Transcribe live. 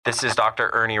This is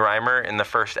Dr. Ernie Reimer in the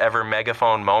first ever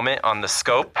megaphone moment on The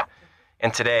Scope.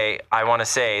 And today I want to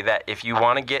say that if you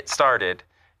want to get started,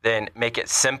 then make it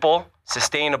simple,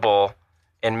 sustainable,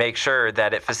 and make sure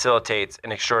that it facilitates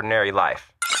an extraordinary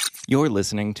life. You're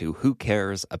listening to Who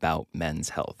Cares About Men's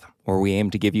Health, where we aim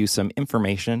to give you some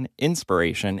information,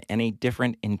 inspiration, and a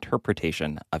different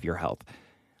interpretation of your health.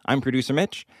 I'm producer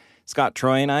Mitch. Scott,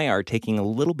 Troy, and I are taking a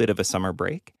little bit of a summer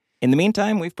break. In the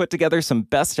meantime, we've put together some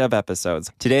best of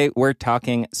episodes. Today, we're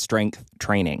talking strength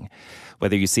training.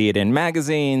 Whether you see it in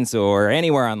magazines or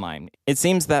anywhere online, it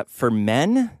seems that for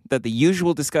men, that the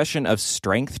usual discussion of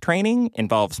strength training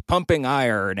involves pumping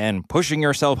iron and pushing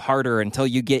yourself harder until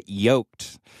you get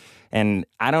yoked. And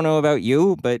I don't know about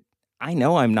you, but I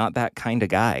know I'm not that kind of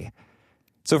guy.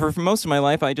 So for most of my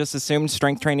life, I just assumed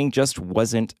strength training just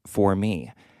wasn't for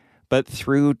me. But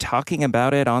through talking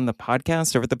about it on the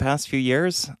podcast over the past few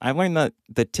years, I've learned that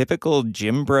the typical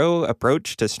gym bro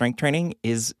approach to strength training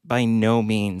is by no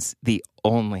means the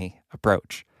only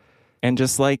approach. And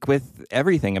just like with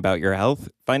everything about your health,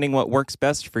 finding what works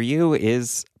best for you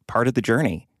is part of the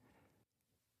journey.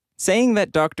 Saying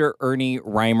that Dr. Ernie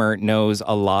Reimer knows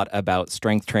a lot about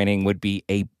strength training would be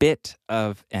a bit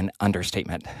of an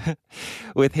understatement.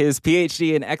 With his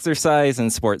PhD in exercise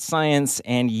and sports science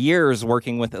and years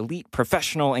working with elite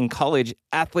professional and college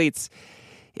athletes,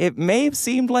 it may have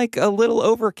seemed like a little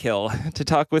overkill to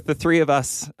talk with the three of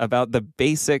us about the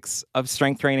basics of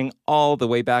strength training all the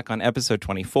way back on episode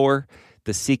 24,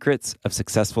 The Secrets of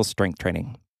Successful Strength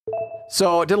Training.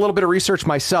 So I did a little bit of research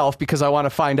myself because I want to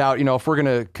find out, if we're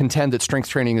going to contend that strength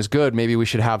training is good, maybe we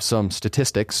should have some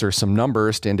statistics or some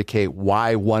numbers to indicate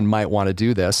why one might want to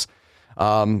do this.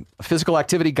 Physical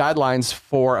activity guidelines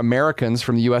for Americans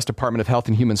from the U.S. Department of Health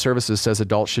and Human Services says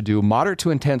adults should do moderate to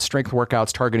intense strength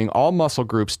workouts targeting all muscle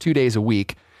groups 2 days a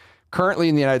week. Currently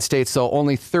in the United States, though,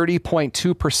 only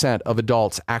 30.2% of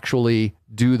adults actually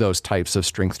do those types of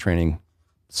strength training.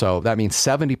 So that means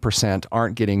 70%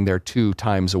 aren't getting there 2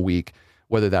 times a week,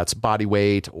 whether that's body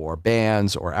weight or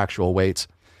bands or actual weights.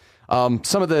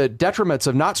 Some of the detriments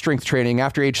of not strength training: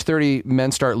 after age 30,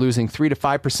 men start losing 3 to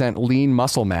 5% lean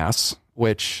muscle mass,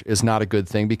 which is not a good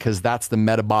thing because that's the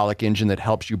metabolic engine that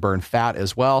helps you burn fat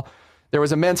as well. There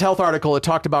was a Men's Health article that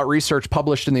talked about research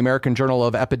published in the American Journal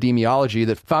of Epidemiology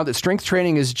that found that strength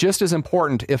training is just as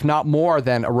important, if not more,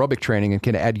 than aerobic training and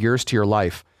can add years to your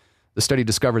life. The study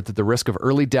discovered that the risk of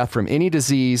early death from any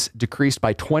disease decreased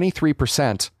by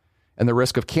 23%, and the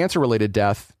risk of cancer-related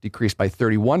death decreased by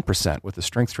 31% with the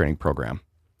strength training program.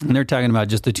 And they're talking about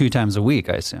just the 2 times a week,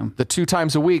 I assume. The 2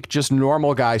 times a week, just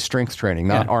normal guy strength training,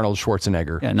 not Arnold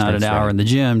Schwarzenegger. Yeah, not an hour in the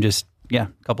gym, just, a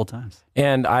couple times.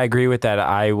 And I agree with that.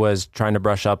 I was trying to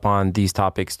brush up on these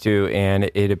topics too,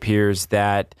 and it appears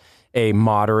that a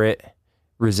moderate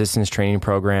resistance training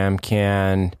program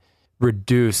can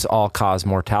reduce all-cause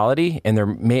mortality, and there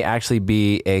may actually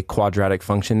be a quadratic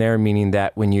function there, meaning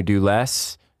that when you do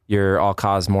less, your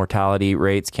all-cause mortality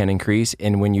rates can increase,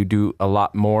 and when you do a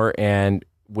lot more and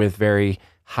with very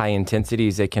high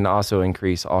intensities, it can also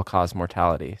increase all-cause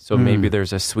mortality. So maybe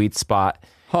there's a sweet spot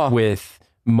with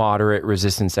moderate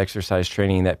resistance exercise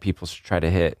training that people should try to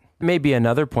hit. Maybe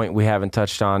another point we haven't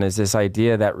touched on is this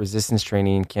idea that resistance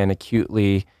training can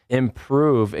acutely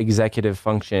improve executive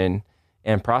function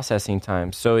and processing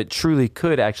time. So it truly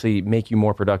could actually make you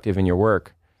more productive in your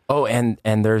work. Oh, and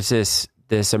there's this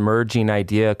emerging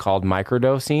idea called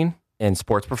microdosing in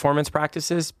sports performance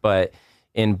practices, but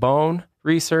in bone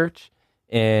research,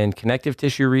 in connective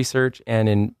tissue research, and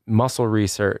in muscle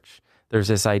research, there's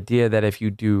this idea that if you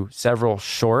do several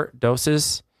short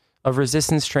doses of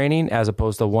resistance training as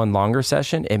opposed to one longer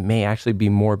session, it may actually be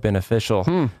more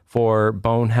beneficial for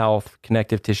bone health,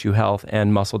 connective tissue health,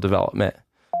 and muscle development.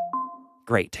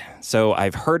 Great. So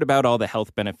I've heard about all the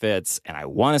health benefits and I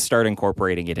want to start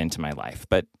incorporating it into my life.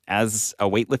 But as a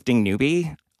weightlifting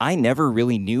newbie, I never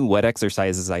really knew what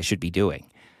exercises I should be doing.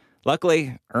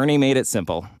 Luckily, Ernie made it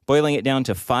simple, boiling it down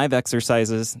to 5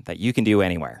 exercises that you can do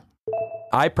anywhere.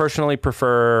 I personally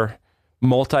prefer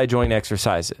multi-joint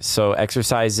exercises. So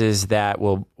exercises that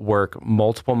will work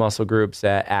multiple muscle groups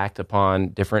that act upon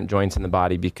different joints in the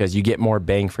body because you get more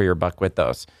bang for your buck with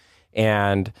those.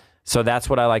 And so that's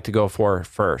what I like to go for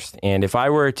first. And if I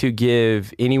were to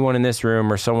give anyone in this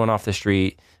room or someone off the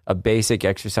street a basic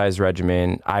exercise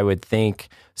regimen, I would think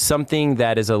something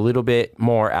that is a little bit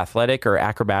more athletic or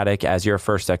acrobatic as your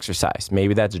first exercise.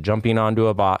 Maybe that's jumping onto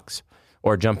a box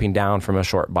or jumping down from a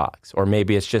short box, or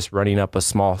maybe it's just running up a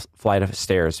small flight of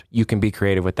stairs. You can be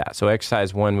creative with that. So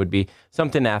exercise 1 would be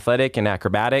something athletic and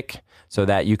acrobatic so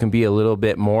that you can be a little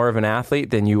bit more of an athlete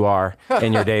than you are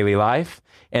in your daily life.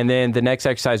 And then the next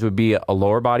exercise would be a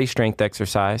lower body strength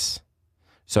exercise.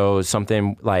 So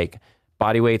something like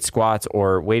body weight squats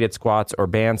or weighted squats or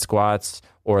band squats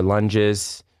or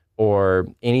lunges or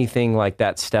anything like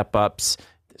that, step ups.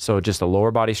 So just a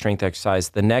lower body strength exercise.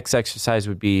 The next exercise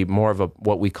would be more of a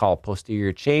what we call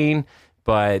posterior chain,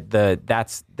 but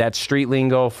that's street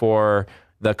lingo for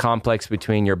the complex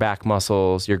between your back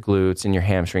muscles, your glutes, and your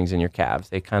hamstrings and your calves.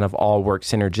 They kind of all work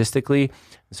synergistically.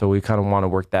 So we kind of want to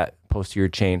work that posterior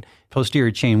chain. Posterior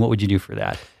chain, what would you do for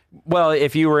that? Well,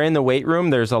 if you were in the weight room,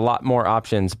 there's a lot more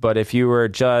options. But if you were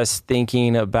just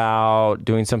thinking about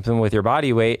doing something with your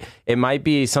body weight, it might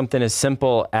be something as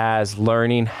simple as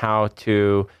learning how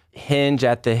to hinge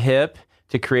at the hip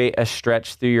to create a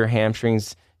stretch through your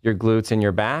hamstrings, your glutes, and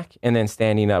your back, and then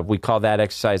standing up. We call that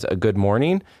exercise a good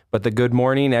morning. But the good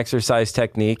morning exercise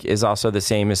technique is also the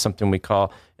same as something we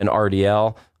call an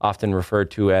RDL, often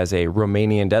referred to as a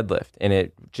Romanian deadlift. And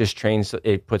it just trains,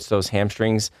 it puts those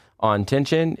hamstrings on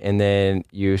tension, and then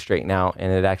you straighten out,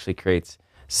 and it actually creates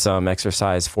some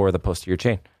exercise for the posterior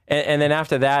chain. And then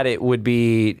after that, it would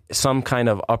be some kind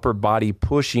of upper body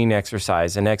pushing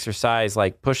exercise, an exercise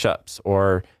like push-ups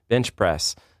or bench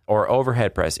press or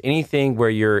overhead press, anything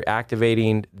where you're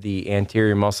activating the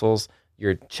anterior muscles,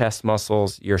 your chest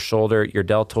muscles, your shoulder, your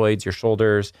deltoids, your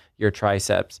shoulders, your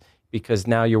triceps, because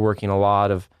now you're working a lot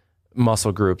of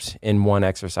muscle groups in one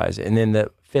exercise. And then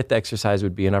the fifth exercise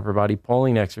would be an upper body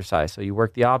pulling exercise. So you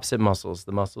work the opposite muscles,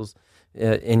 the muscles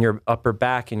in your upper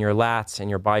back and your lats and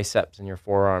your biceps and your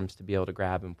forearms to be able to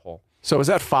grab and pull. So is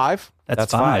that 5?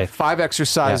 That's 5. 5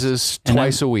 exercises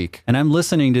twice a week. And I'm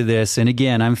listening to this, and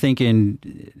again, I'm thinking,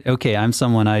 okay, I'm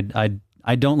someone,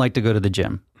 I don't like to go to the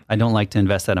gym. I don't like to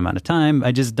invest that amount of time.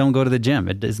 I just don't go to the gym.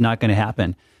 It is not going to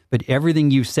happen. But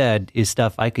everything you said is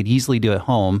stuff I could easily do at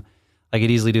home. I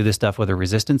could easily do this stuff with a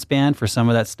resistance band for some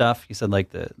of that stuff. You said like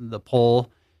the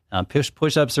pull,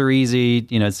 push-ups are easy.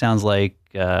 You know, it sounds like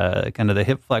kind of the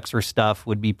hip flexor stuff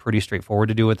would be pretty straightforward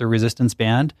to do with the resistance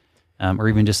band, or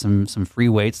even just some free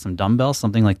weights, some dumbbells,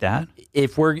 something like that.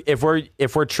 If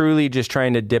we're truly just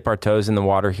trying to dip our toes in the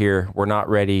water here, we're not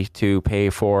ready to pay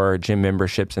for gym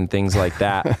memberships and things like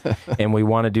that, and we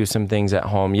want to do some things at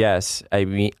home. Yes, I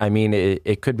mean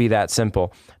it could be that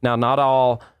simple. Now, not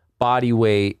all body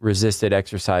weight resisted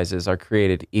exercises are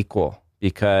created equal,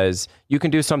 because you can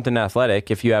do something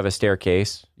athletic if you have a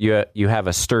staircase, you have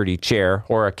a sturdy chair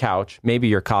or a couch, maybe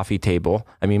your coffee table.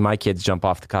 I mean, my kids jump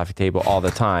off the coffee table all the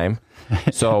time,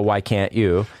 so why can't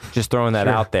you? Just throwing that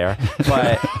out there.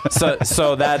 But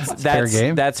so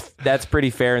that's pretty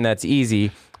fair and that's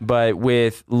easy. But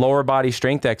with lower body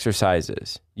strength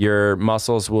exercises, your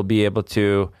muscles will be able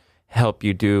to help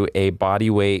you do a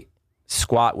body weight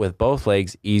squat with both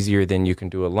legs easier than you can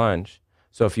do a lunge.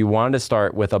 So if you wanted to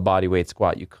start with a body weight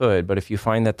squat, you could, but if you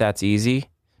find that that's easy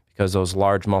because those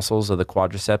large muscles of the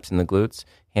quadriceps and the glutes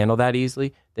handle that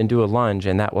easily, then do a lunge,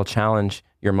 and that will challenge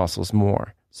your muscles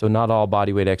more. So not all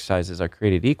body weight exercises are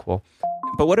created equal.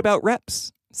 But what about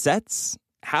reps, sets?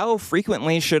 How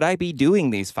frequently should I be doing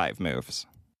these 5 moves?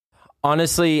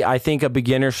 Honestly, I think a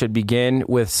beginner should begin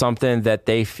with something that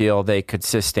they feel they could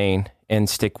sustain and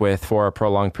stick with for a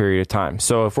prolonged period of time.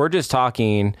 So if we're just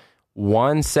talking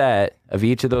one set of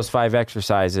each of those 5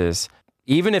 exercises,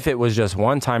 even if it was just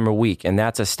one time a week and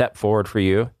that's a step forward for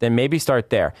you, then maybe start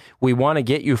there. We want to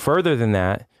get you further than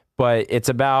that, but it's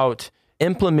about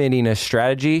implementing a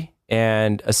strategy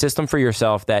and a system for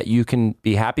yourself that you can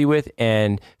be happy with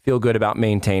and feel good about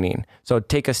maintaining. So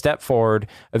take a step forward.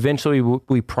 Eventually,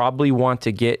 we probably want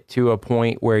to get to a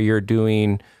point where you're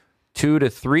doing 2 to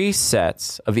 3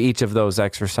 sets of each of those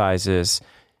exercises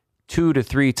 2 to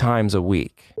 3 times a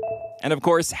week. And of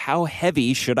course, how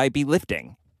heavy should I be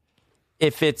lifting?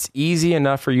 If it's easy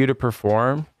enough for you to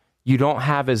perform, you don't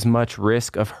have as much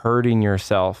risk of hurting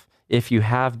yourself if you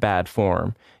have bad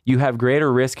form. You have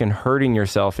greater risk in hurting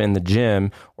yourself in the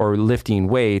gym or lifting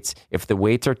weights. If the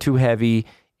weights are too heavy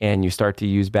and you start to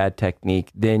use bad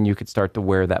technique, then you could start to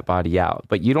wear that body out.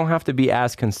 But you don't have to be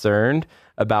as concerned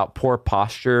about poor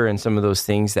posture and some of those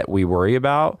things that we worry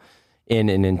about in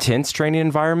an intense training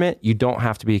environment. You don't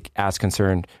have to be as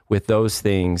concerned with those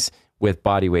things with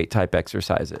body weight type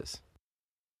exercises.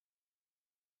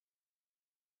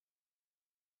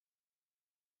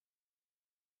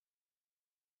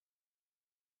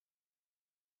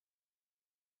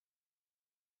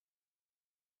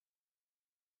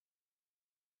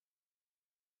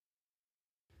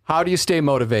 How do you stay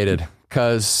motivated?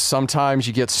 Because sometimes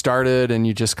you get started and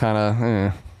you just kind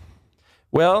of...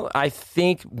 Well, I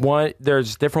think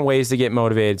there's different ways to get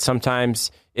motivated.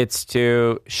 Sometimes it's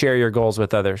to share your goals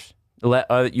with others.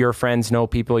 Let your friends know,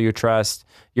 people you trust,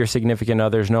 your significant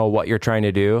others know what you're trying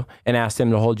to do, and ask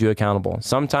them to hold you accountable.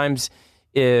 Sometimes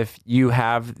if you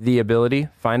have the ability,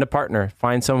 find a partner,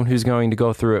 find someone who's going to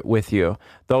go through it with you.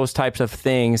 Those types of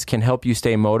things can help you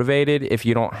stay motivated if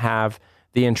you don't have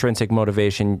the intrinsic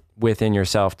motivation within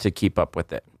yourself to keep up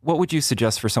with it. What would you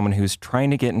suggest for someone who's trying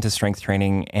to get into strength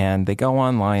training and they go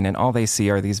online and all they see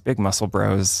are these big muscle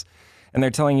bros and they're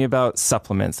telling you about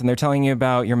supplements and they're telling you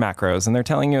about your macros and they're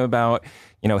telling you about,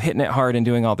 hitting it hard and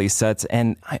doing all these sets.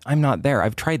 And I'm not there.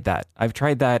 I've tried that.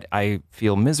 I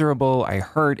feel miserable. I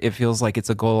hurt. It feels like it's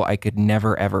a goal I could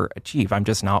never, ever achieve. I'm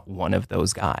just not one of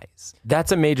those guys.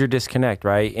 That's a major disconnect,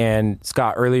 right? And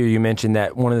Scott, earlier you mentioned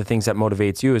that one of the things that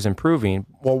motivates you is improving.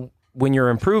 Well, when you're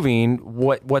improving,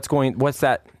 what's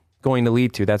that going to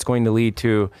lead to? That's going to lead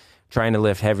to trying to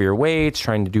lift heavier weights,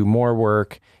 trying to do more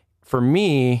work. For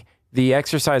me, the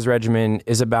exercise regimen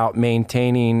is about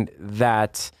maintaining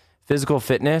that physical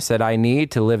fitness that I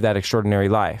need to live that extraordinary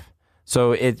life.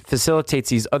 So it facilitates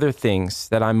these other things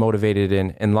that I'm motivated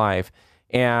in life.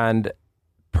 And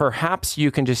perhaps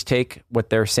you can just take what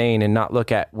they're saying and not look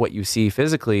at what you see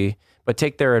physically, but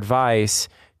take their advice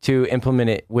to implement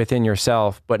it within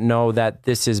yourself, but know that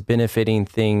this is benefiting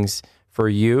things for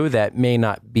you that may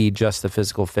not be just the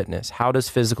physical fitness. How does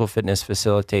physical fitness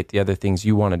facilitate the other things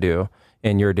you want to do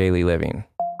in your daily living?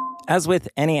 As with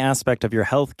any aspect of your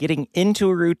health, getting into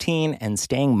a routine and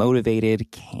staying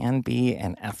motivated can be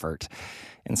an effort.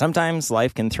 And sometimes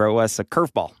life can throw us a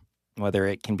curveball, whether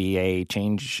it can be a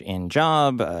change in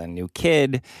job, a new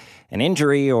kid, an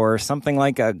injury, or something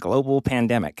like a global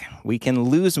pandemic. We can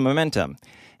lose momentum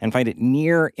and find it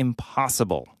near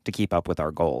impossible to keep up with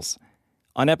our goals.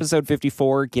 On episode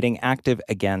 54, Getting Active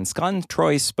Again, Scott and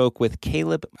Troy spoke with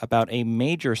Caleb about a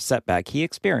major setback he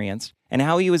experienced and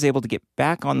how he was able to get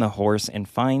back on the horse and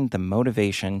find the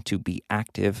motivation to be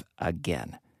active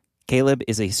again. Caleb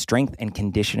is a strength and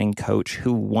conditioning coach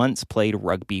who once played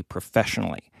rugby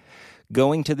professionally.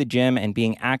 Going to the gym and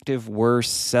being active were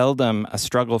seldom a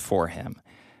struggle for him.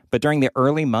 But during the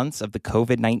early months of the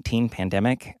COVID-19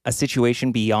 pandemic, a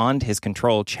situation beyond his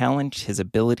control challenged his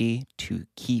ability to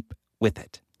keep with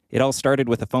it. It all started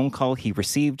with a phone call he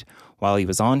received while he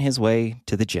was on his way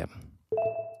to the gym.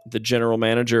 The general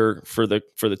manager for the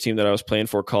team that I was playing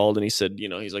for called and he said,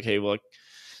 he's like, hey, look,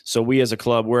 so we as a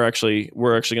club, we're actually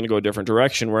going to go a different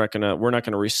direction. We're not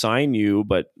going to re-sign you,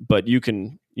 but you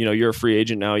can, you're a free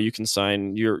agent now. You can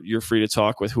sign. You're free to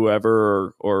talk with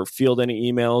whoever or field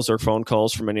any emails or phone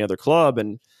calls from any other club.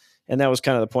 And that was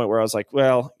kind of the point where I was like,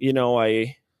 well,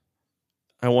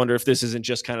 I wonder if this isn't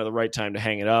just kind of the right time to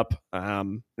hang it up.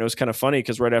 It was kind of funny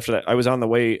because right after that, I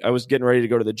was getting ready to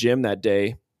go to the gym that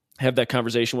day, have that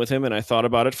conversation with him, and I thought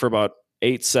about it for about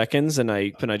 8 seconds, and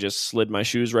I just slid my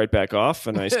shoes right back off,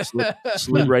 and I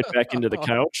slid right back into the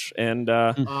couch, and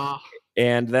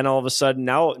then all of a sudden,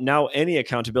 now any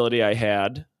accountability I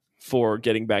had for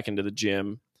getting back into the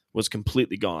gym was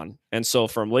completely gone, and so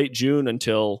from late June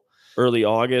until early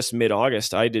August,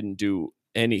 mid-August, I didn't do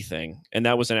anything, and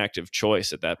that was an active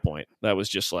choice at that point. That was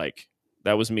just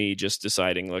that was me just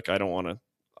deciding, look, I don't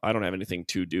have anything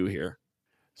to do here.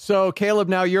 So Caleb,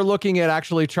 now you're looking at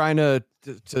actually trying to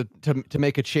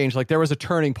make a change. Like there was a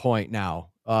turning point now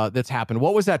that's happened.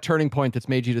 What was that turning point that's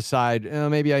made you decide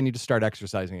maybe I need to start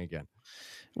exercising again?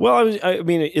 Well, I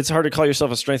mean, it's hard to call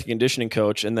yourself a strength and conditioning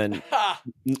coach and then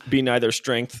be neither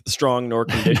strong nor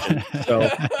conditioned.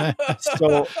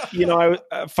 So I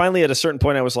finally at a certain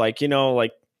point I was like,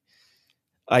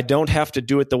 I don't have to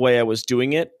do it the way I was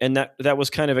doing it, and that was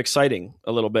kind of exciting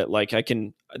a little bit. Like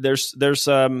there's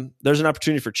an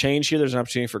opportunity for change here. There's an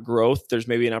opportunity for growth. There's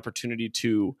maybe an opportunity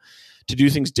to do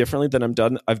things differently than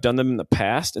I've done them in the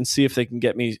past, and see if they can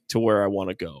get me to where I want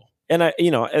to go. And at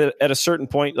a certain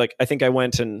point, like I think I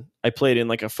went and I played in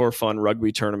like a for fun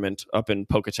rugby tournament up in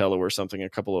Pocatello or something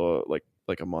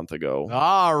like a month ago.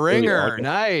 Ringer.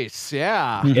 Nice.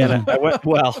 Yeah. And I went,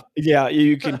 well, yeah,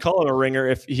 you can call him a ringer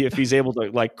if he's able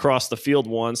to like cross the field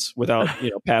once without,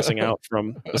 passing out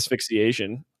from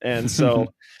asphyxiation. And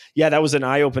so, yeah, that was an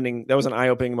eye-opening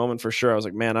moment for sure. I was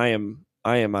like, man, I am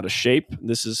out of shape.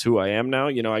 This is who I am now.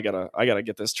 I gotta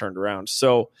get this turned around.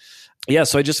 So yeah,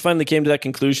 so I just finally came to that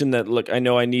conclusion that, look, I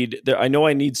know I need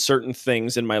certain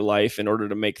things in my life in order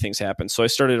to make things happen. So I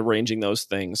started arranging those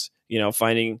things,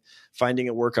 finding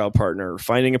a workout partner,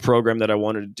 finding a program that I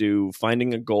wanted to do,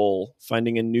 finding a goal,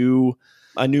 finding a new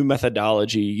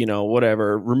methodology,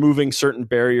 whatever, removing certain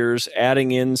barriers,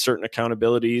 adding in certain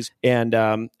accountabilities, and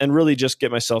really just get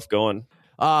myself going.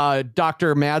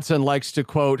 Dr. Madsen likes to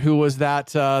quote, who was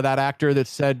that actor that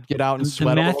said, get out and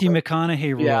sweat the a Matthew little bit?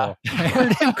 McConaughey rule. Yeah. I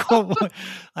heard him quote.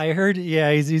 I heard,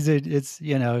 yeah,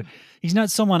 he's not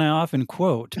someone I often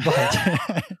quote,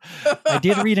 but I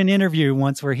did read an interview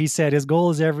once where he said his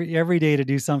goal is every day to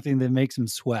do something that makes him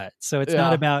sweat. So it's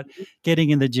not about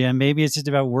getting in the gym. Maybe it's just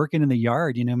about working in the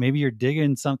yard. Maybe you're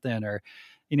digging something, or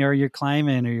or you're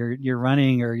climbing, or you're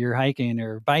running, or you're hiking,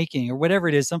 or biking, or whatever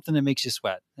it is, something that makes you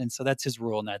sweat. And so that's his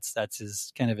rule, and that's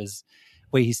his kind of his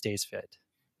way he stays fit.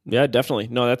 Yeah, definitely.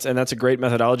 No, that's a great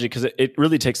methodology, because it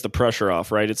really takes the pressure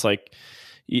off, right? It's like,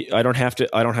 I don't have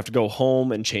to go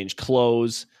home and change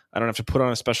clothes. I don't have to put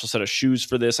on a special set of shoes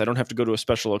for this. I don't have to go to a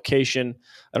special location.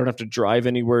 I don't have to drive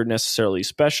anywhere necessarily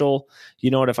special.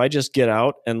 You know what? If I just get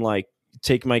out and like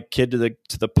take my kid to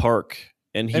the park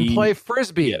and play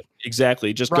frisbee, yeah,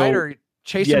 exactly. Just right, go or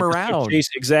chase him around.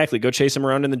 Go chase him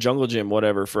around in the jungle gym,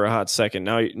 whatever, for a hot second.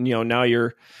 Now now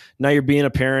you're being a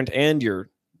parent and you're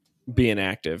being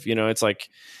active. It's like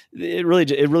it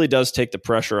really does take the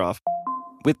pressure off.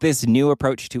 With this new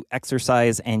approach to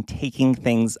exercise and taking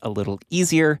things a little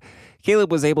easier,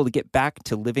 Caleb was able to get back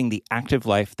to living the active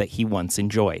life that he once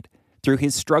enjoyed. Through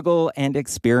his struggle and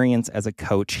experience as a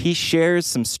coach, he shares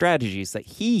some strategies that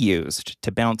he used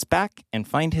to bounce back and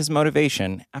find his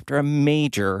motivation after a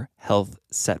major health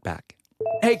setback.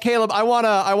 Hey, Caleb, I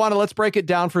wanna let's break it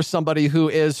down for somebody who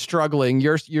is struggling.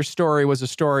 Your story was a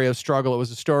story of struggle. It was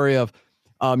a story of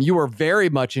you were very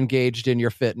much engaged in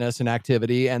your fitness and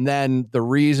activity, and then the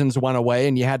reasons went away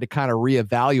and you had to kind of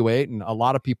reevaluate. And a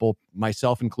lot of people,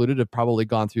 myself included, have probably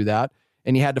gone through that,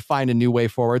 and you had to find a new way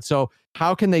forward. So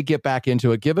how can they get back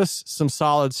into it? Give us some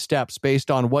solid steps based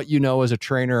on what you know as a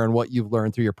trainer and what you've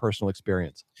learned through your personal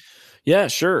experience. Yeah,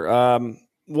 sure.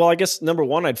 Well, I guess number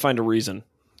one, I'd find a reason.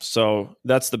 So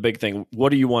that's the big thing. What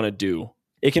do you want to do?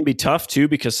 It can be tough too,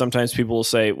 because sometimes people will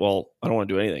say, well, I don't want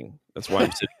to do anything. That's why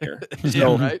I'm sitting here.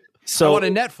 So, right? So I want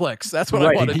to Netflix. That's what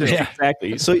I want to do. Yeah,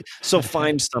 exactly. So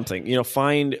find something,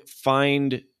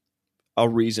 find a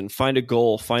reason, find a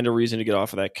goal, find a reason to get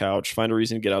off of that couch, find a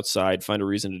reason to get outside, find a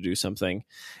reason to do something.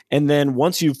 And then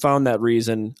once you've found that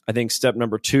reason, I think step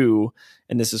number 2,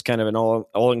 and this is kind of an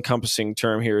all encompassing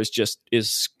term here,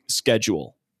 is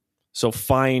schedule. So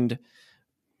find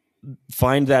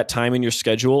that time in your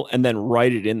schedule and then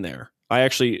write it in there.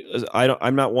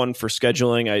 I'm not one for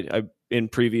scheduling. I in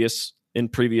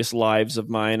previous lives of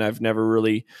mine, I've never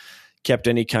really kept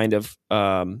any kind of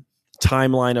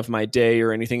timeline of my day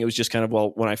or anything. It was just kind of,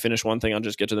 well, when I finish one thing, I'll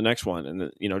just get to the next one,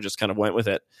 and just kind of went with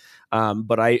it.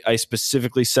 But I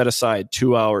specifically set aside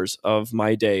 2 hours of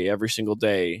my day every single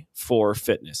day for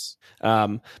fitness.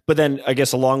 But then I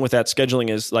guess along with that, scheduling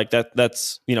is like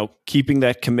that's keeping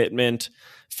that commitment,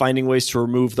 finding ways to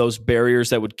remove those barriers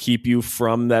that would keep you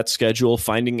from that schedule,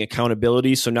 finding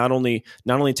accountability. So not only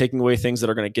taking away things that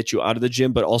are going to get you out of the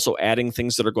gym, but also adding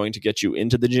things that are going to get you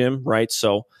into the gym, right?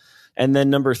 So, and then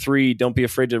number 3, don't be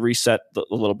afraid to reset a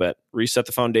little bit, reset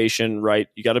the foundation, right?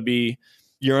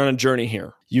 You're on a journey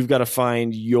here. You've got to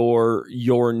find your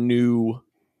new,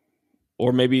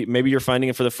 or maybe you're finding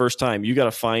it for the first time. You got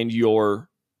to find your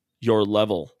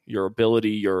level, your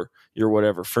ability, your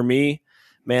whatever. For me,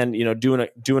 man,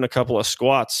 doing a couple of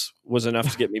squats was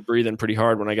enough to get me breathing pretty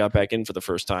hard when I got back in for the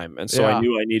first time. And so I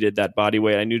knew I needed that body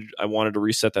weight. I knew I wanted to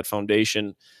reset that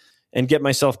foundation and get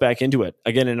myself back into it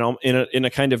again in a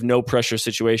kind of no pressure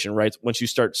situation, right? Once you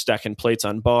start stacking plates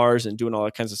on bars and doing all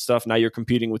that kinds of stuff, now you're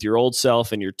competing with your old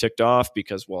self and you're ticked off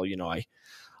because, well, I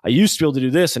used to be able to do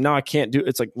this and now I can't do it.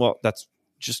 It's like, well, that's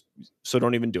just, so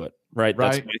don't even do it. Right.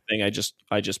 That's my thing. I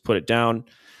just put it down.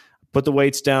 Put the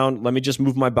weights down. Let me just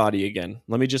move my body again.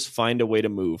 Let me just find a way to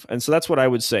move. And so that's what I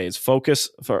would say is focus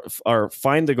or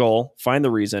find the goal, find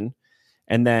the reason,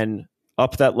 and then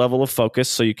up that level of focus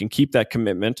so you can keep that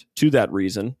commitment to that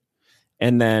reason,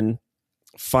 and then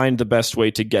find the best way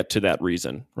to get to that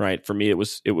reason, right? For me, it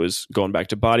was going back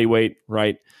to body weight,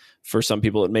 right? For some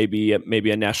people, it may be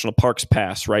a national parks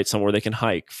pass, right? Somewhere they can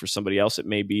hike. For somebody else, it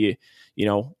may be,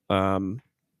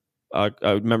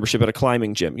 a membership at a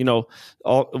climbing gym,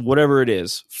 whatever it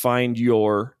is, find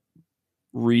your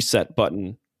reset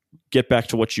button, get back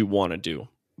to what you want to do.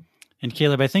 And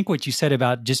Caleb, I think what you said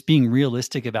about just being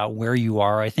realistic about where you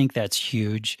are, I think that's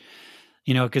huge.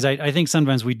 Because I think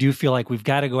sometimes we do feel like we've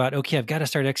got to go out. Okay, I've got to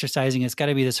start exercising. It's got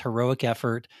to be this heroic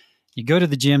effort. You go to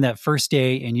the gym that first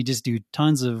day and you just do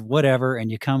tons of whatever,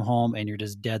 and you come home and you're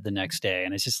just dead the next day.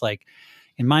 And it's just like,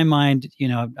 in my mind,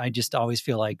 I just always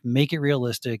feel like make it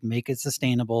realistic, make it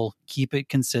sustainable, keep it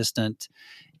consistent.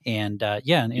 And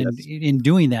in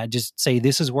doing that, just say,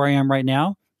 this is where I am right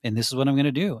now. and this is what I'm going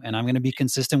to do. And I'm going to be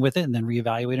consistent with it and then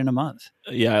reevaluate in a month.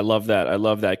 Yeah, I love that. I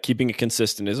love that. Keeping it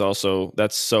consistent is also,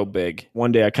 that's so big.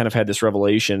 One day I kind of had this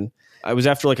revelation. I was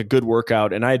after like a good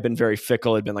workout and I had been very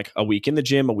fickle. I'd been like a week in the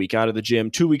gym, a week out of the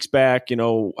gym, 2 weeks back,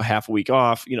 half a week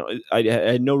off. I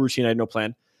had no routine. I had no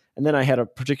plan. And then I had a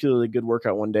particularly good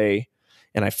workout one day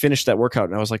and I finished that workout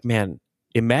and I was like, man,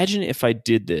 imagine if I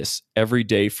did this every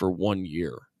day for 1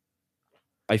 year.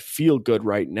 I feel good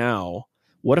right now.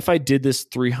 What if I did this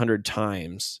 300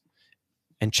 times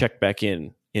and checked back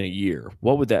in a year?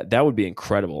 What would that would be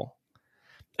incredible.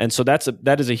 And so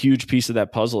that is a huge piece of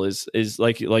that puzzle is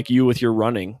like you with your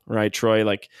running, right, Troy?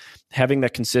 Like having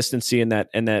that consistency and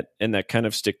that kind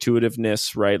of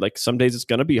stick-to-itiveness, right? Like some days it's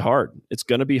going to be hard. It's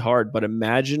going to be hard, but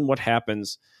imagine what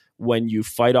happens when you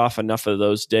fight off enough of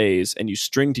those days and you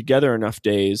string together enough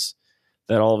days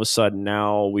that all of a sudden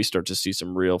now we start to see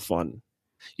some real fun.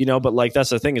 But like that's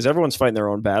the thing is everyone's fighting their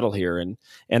own battle here, and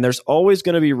there's always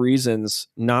going to be reasons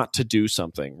not to do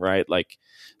something, right? Like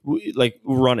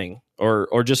running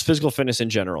or just physical fitness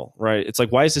in general, right? It's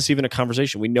like, why is this even a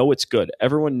conversation? We know it's good.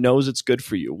 Everyone knows it's good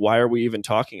for you. Why are we even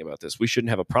talking about this? We shouldn't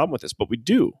have a problem with this, but we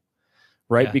do,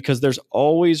 right? Yeah. Because there's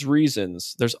always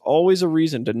reasons. There's always a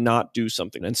reason to not do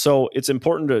something, and so it's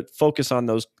important to focus on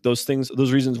those things,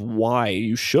 those reasons why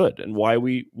you should, and why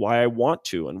I want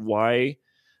to, and why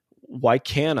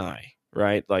can I,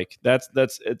 right? Like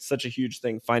it's such a huge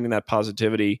thing, finding that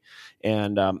positivity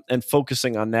and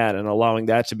focusing on that and allowing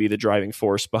that to be the driving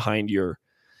force behind your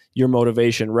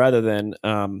motivation rather than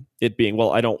it being,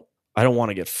 well, I don't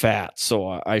want to get fat,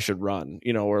 so I should run,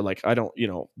 or like, I don't,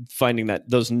 finding that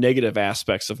those negative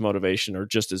aspects of motivation are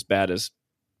just as bad as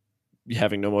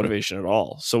having no motivation at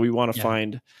all. So we want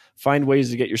to find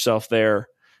ways to get yourself there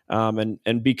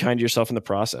and be kind to yourself in the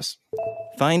process.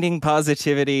 Finding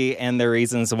positivity and the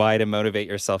reasons why to motivate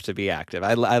yourself to be active.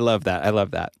 I love that. I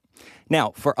love that.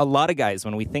 Now, for a lot of guys,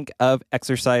 when we think of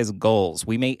exercise goals,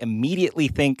 we may immediately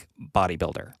think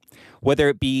bodybuilder. Whether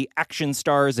it be action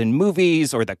stars in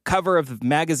movies or the cover of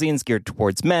magazines geared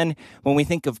towards men, when we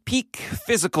think of peak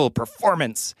physical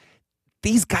performance,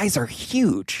 these guys are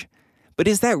huge. But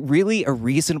is that really a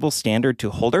reasonable standard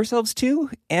to hold ourselves to?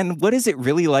 And what is it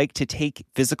really like to take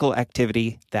physical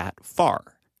activity that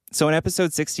far? So in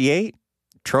episode 68,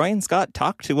 Troy and Scott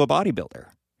talked to a bodybuilder.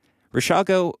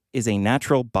 Rishago is a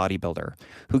natural bodybuilder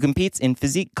who competes in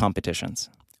physique competitions.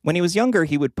 When he was younger,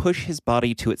 he would push his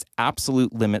body to its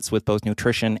absolute limits with both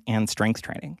nutrition and strength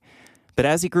training. But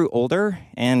as he grew older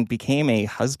and became a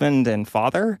husband and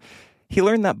father, he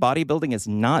learned that bodybuilding is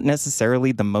not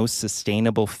necessarily the most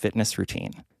sustainable fitness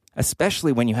routine,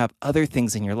 especially when you have other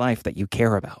things in your life that you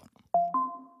care about.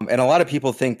 And a lot of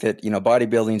people think that,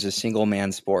 bodybuilding is a single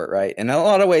man sport, right? And in a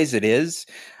lot of ways it is,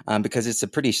 because it's a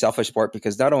pretty selfish sport,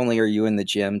 because not only are you in the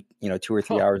gym, 2 or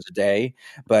 3 hours a day,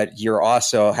 but you're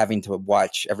also having to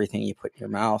watch everything you put in your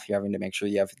mouth. You're having to make sure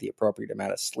you have the appropriate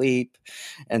amount of sleep.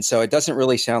 And so it doesn't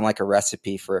really sound like a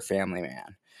recipe for a family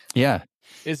man. Yeah.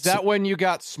 Is that when you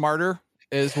got smarter?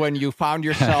 Is when you found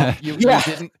yourself,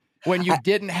 when you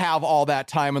didn't have all that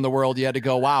time in the world, you had to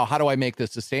go, wow, how do I make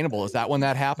this sustainable? Is that when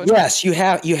that happened? Yes, you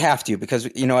have to, because,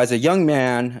 as a young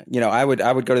man, I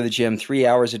would go to the gym 3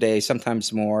 hours a day,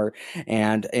 sometimes more.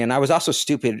 And I was also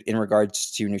stupid in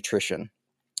regards to nutrition.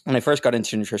 When I first got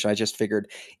into nutrition, I just figured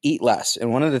eat less.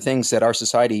 And one of the things that our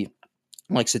society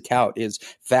likes to tout is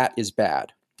fat is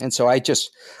bad. And so I just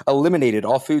eliminated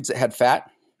all foods that had fat.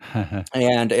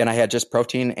 and I had just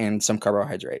protein and some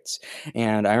carbohydrates.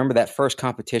 And I remember that first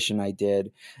competition I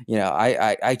did,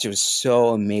 I just so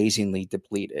amazingly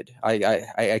depleted.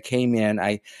 I came in,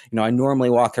 I normally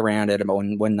walk around at about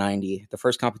 190. The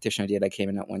first competition I did, I came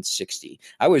in at 160.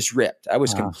 I was ripped. I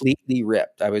was completely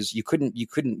ripped. You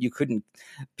couldn't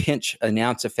pinch an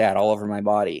ounce of fat all over my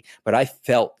body, but I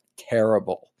felt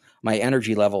terrible. My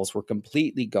energy levels were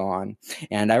completely gone.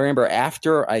 And I remember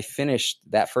after I finished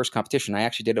that first competition, I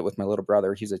actually did it with my little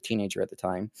brother. He was a teenager at the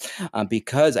time,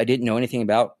 because I didn't know anything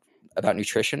about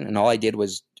nutrition. And all I did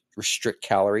was restrict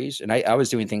calories. And I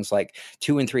was doing things like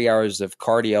 2 and 3 hours of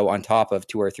cardio on top of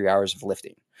 2 or 3 hours of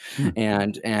lifting.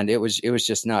 And it was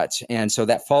just nuts. And so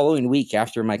that following week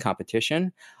after my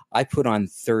competition, I put on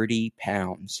 30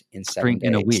 pounds in 7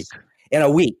 days. In a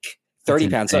week, 30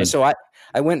 pounds. So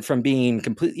I went from being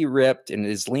completely ripped and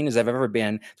as lean as I've ever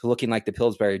been to looking like the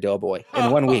Pillsbury Doughboy in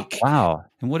 1 week. Wow.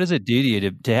 And what does it do to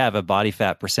you to have a body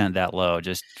fat percent that low,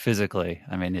 just physically?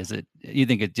 I mean, is it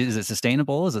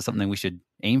sustainable? Is it something we should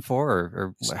aim for?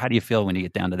 Or how do you feel when you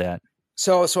get down to that?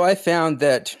 So I found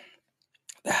that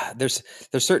there's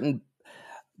certain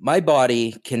my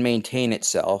body can maintain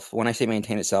itself. When I say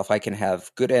maintain itself, I can have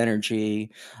good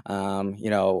energy. I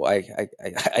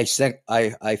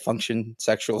function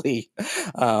sexually,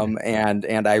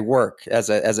 and I work as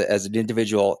an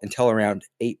individual until around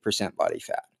 8% body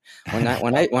fat. When I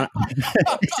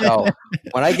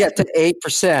get to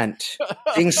 8%,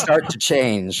 things start to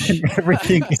change.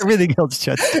 everything else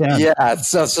shuts down. Yeah.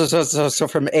 So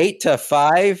from 8 to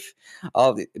 5,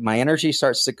 my energy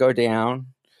starts to go down.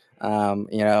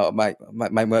 My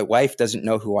wife doesn't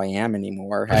know who I am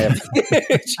anymore. I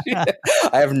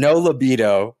have no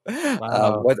libido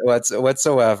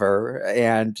whatsoever,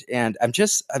 and I'm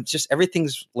just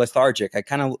everything's lethargic. I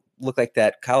kind of look like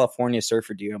that California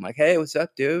surfer dude. I'm like, hey, what's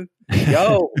up, dude?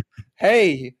 Yo,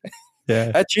 hey.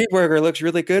 Yeah. That cheeseburger looks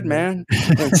really good, man.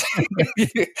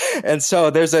 And so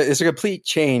there's a complete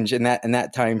change in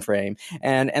that time frame,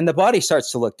 and the body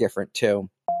starts to look different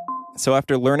too. So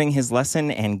after learning his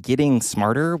lesson and getting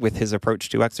smarter with his approach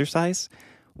to exercise,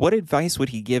 what advice would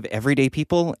he give everyday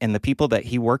people and the people that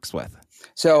he works with?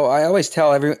 So I always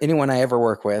tell anyone I ever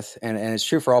work with, and it's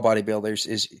true for all bodybuilders,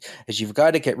 is you've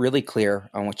got to get really clear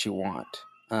on what you want.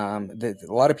 A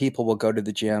lot of people will go to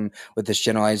the gym with this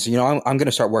generalized, I'm going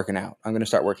to start working out. I'm going to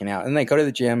start working out. And they go to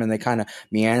the gym and they kind of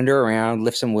meander around,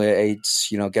 lift some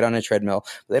weights, get on a treadmill.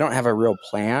 But they don't have a real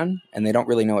plan and they don't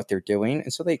really know what they're doing.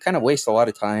 And so they kind of waste a lot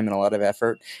of time and a lot of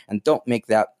effort and don't make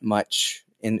that much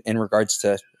in regards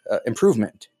to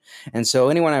improvement. And so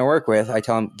anyone I work with, I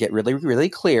tell them, get really, really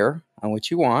clear on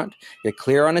what you want, get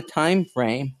clear on a time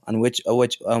frame on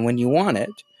when you want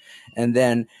it. And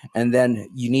then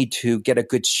you need to get a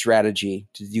good strategy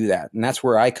to do that. And that's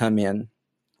where I come in.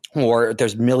 Or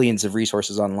there's millions of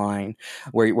resources online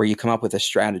where you come up with a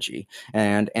strategy.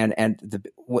 And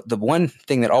the one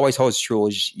thing that always holds true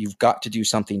is you've got to do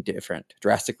something different,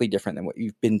 drastically different than what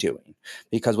you've been doing,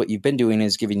 because what you've been doing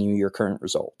is giving you your current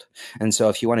result. And so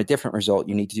if you want a different result,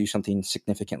 you need to do something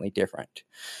significantly different.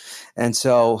 And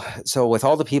so with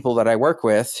all the people that I work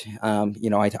with,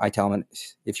 I tell them,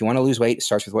 if you want to lose weight, it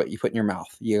starts with what you put in your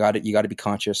mouth. You got to be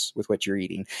conscious with what you're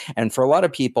eating. And for a lot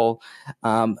of people,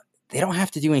 they don't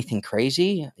have to do anything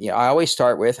crazy. I always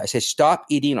start with, I say, stop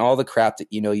eating all the crap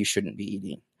that you shouldn't be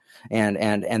eating.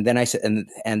 And then I said,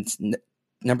 and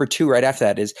number 2 right after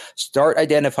that is start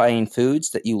identifying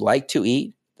foods that you like to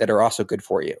eat that are also good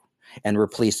for you, and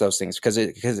replace those things, because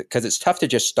it's tough to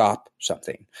just stop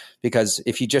something, because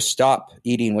if you just stop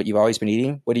eating what you've always been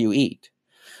eating, what do you eat?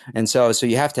 And so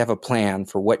you have to have a plan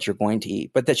for what you're going to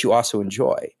eat, but that you also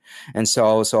enjoy. And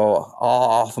so I'll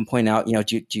often point out, a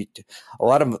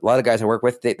lot of guys I work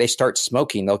with, they start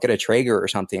smoking. They'll get a Traeger or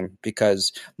something,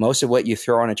 because most of what you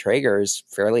throw on a Traeger is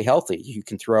fairly healthy. You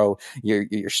can throw your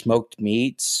smoked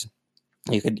meats.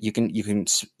 You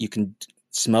can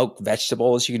smoke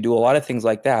vegetables. You can do a lot of things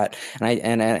like that.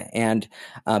 And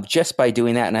just by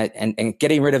doing that and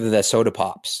getting rid of the soda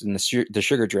pops and the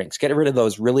sugar drinks, getting rid of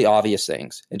those really obvious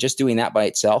things, and just doing that by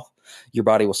itself, your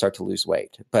body will start to lose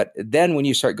weight. But then when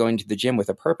you start going to the gym with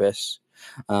a purpose,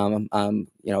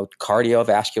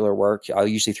 cardiovascular work, I'll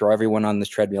usually throw everyone on the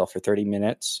treadmill for 30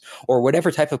 minutes or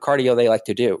whatever type of cardio they like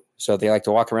to do. So they like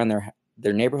to walk around their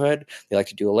neighborhood. They like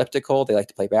to do elliptical. They like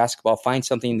to play basketball. Find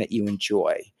something that you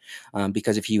enjoy.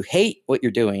 Because if you hate what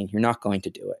you're doing, you're not going to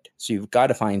do it. So you've got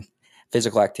to find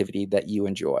physical activity that you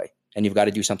enjoy, and you've got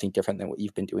to do something different than what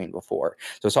you've been doing before.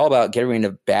 So it's all about getting rid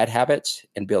of bad habits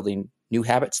and building new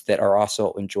habits that are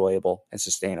also enjoyable and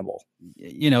sustainable.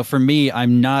 For me,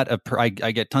 I'm not I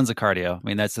get tons of cardio. I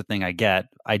mean, that's the thing I get.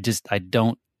 I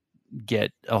don't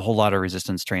get a whole lot of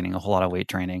resistance training, a whole lot of weight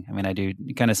training. I mean, I do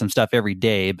kind of some stuff every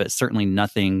day, but certainly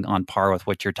nothing on par with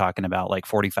what you're talking about, like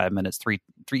 45 minutes,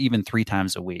 even three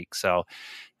times a week. So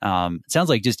it sounds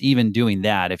like just even doing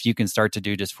that, if you can start to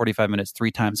do just 45 minutes,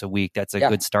 3 times a week, that's a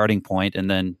good starting point.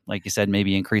 And then, like you said,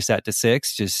 maybe increase that to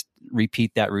 6, just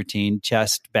repeat that routine,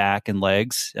 chest, back, and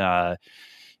legs.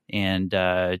 And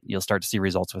you'll start to see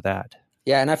results with that.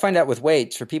 Yeah, and I find out with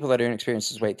weights, for people that are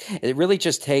inexperienced with weight, it really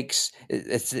just takes,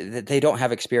 they don't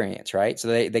have experience, right? So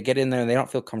they get in there and they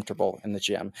don't feel comfortable in the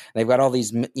gym. They've got all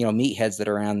these meatheads that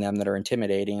are around them that are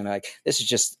intimidating, and like, this is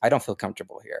just, I don't feel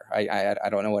comfortable here. I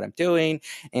don't know what I'm doing.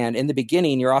 And in the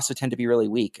beginning, you also tend to be really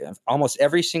weak. Almost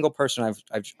every single person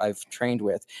I've trained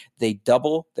with, they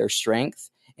double their strength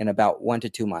in about 1 to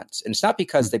 2 months. And it's not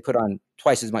because they put on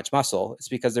twice as much muscle. It's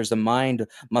because there's a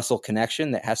mind-muscle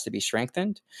connection that has to be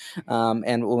strengthened.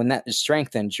 And when that is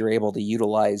strengthened, you're able to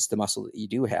utilize the muscle that you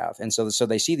do have. And so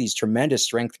they see these tremendous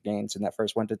strength gains in that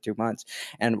first 1 to 2 months.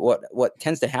 And what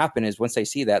tends to happen is once they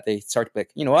see that, they start to be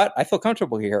like, you know what, I feel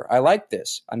comfortable here. I like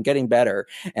this. I'm getting better.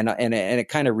 And it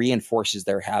kind of reinforces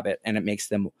their habit, and it makes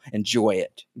them enjoy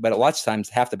it. But lots of times,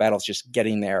 half the battle is just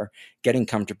getting there, getting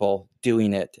comfortable,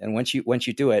 doing it. And once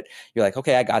you do it, you're like,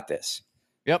 okay, I got this.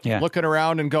 Yep. Yeah. Looking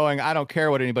around and going, I don't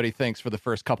care what anybody thinks for the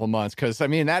first couple months. Cause I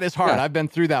mean, that is hard. Yeah. I've been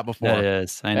through that before. That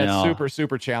is, I know. It's super,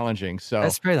 super challenging. So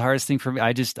That's probably the hardest thing for me.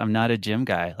 I'm not a gym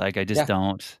guy. Like I just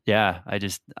don't. Yeah. I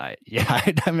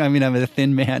mean, I'm a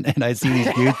thin man and I see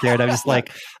these dudes there and I'm just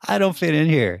like, I don't fit in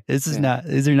here. These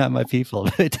are not my people.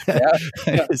 But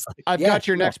I've got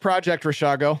your next project,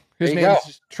 Rishago. His name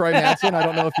is Troy Manson. I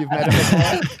don't know if you've met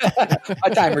him before.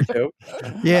 A time or two.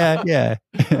 Yeah.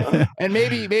 And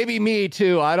maybe me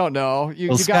too. I don't know. You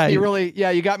got me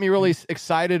really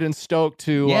excited and stoked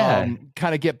to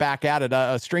kind of get back at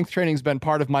it. Strength training's been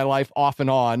part of my life off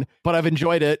and on, but I've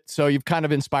enjoyed it. So you've kind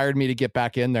of inspired me to get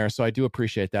back in there. So I do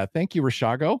appreciate that. Thank you,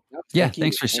 Rishago.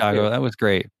 Thanks, Rishago. That was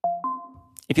great.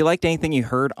 If you liked anything you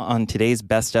heard on today's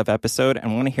Best Of episode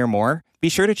and want to hear more, be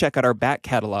sure to check out our back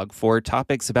catalog for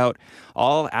topics about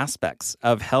all aspects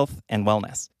of health and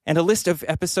wellness. And a list of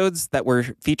episodes that were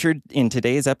featured in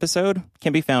today's episode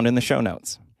can be found in the show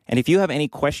notes. And if you have any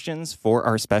questions for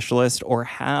our specialist or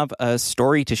have a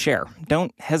story to share,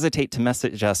 don't hesitate to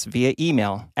message us via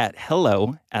email at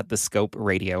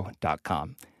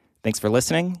hello@thescoperadio.com. Thanks for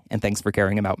listening, and thanks for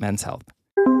caring about men's health.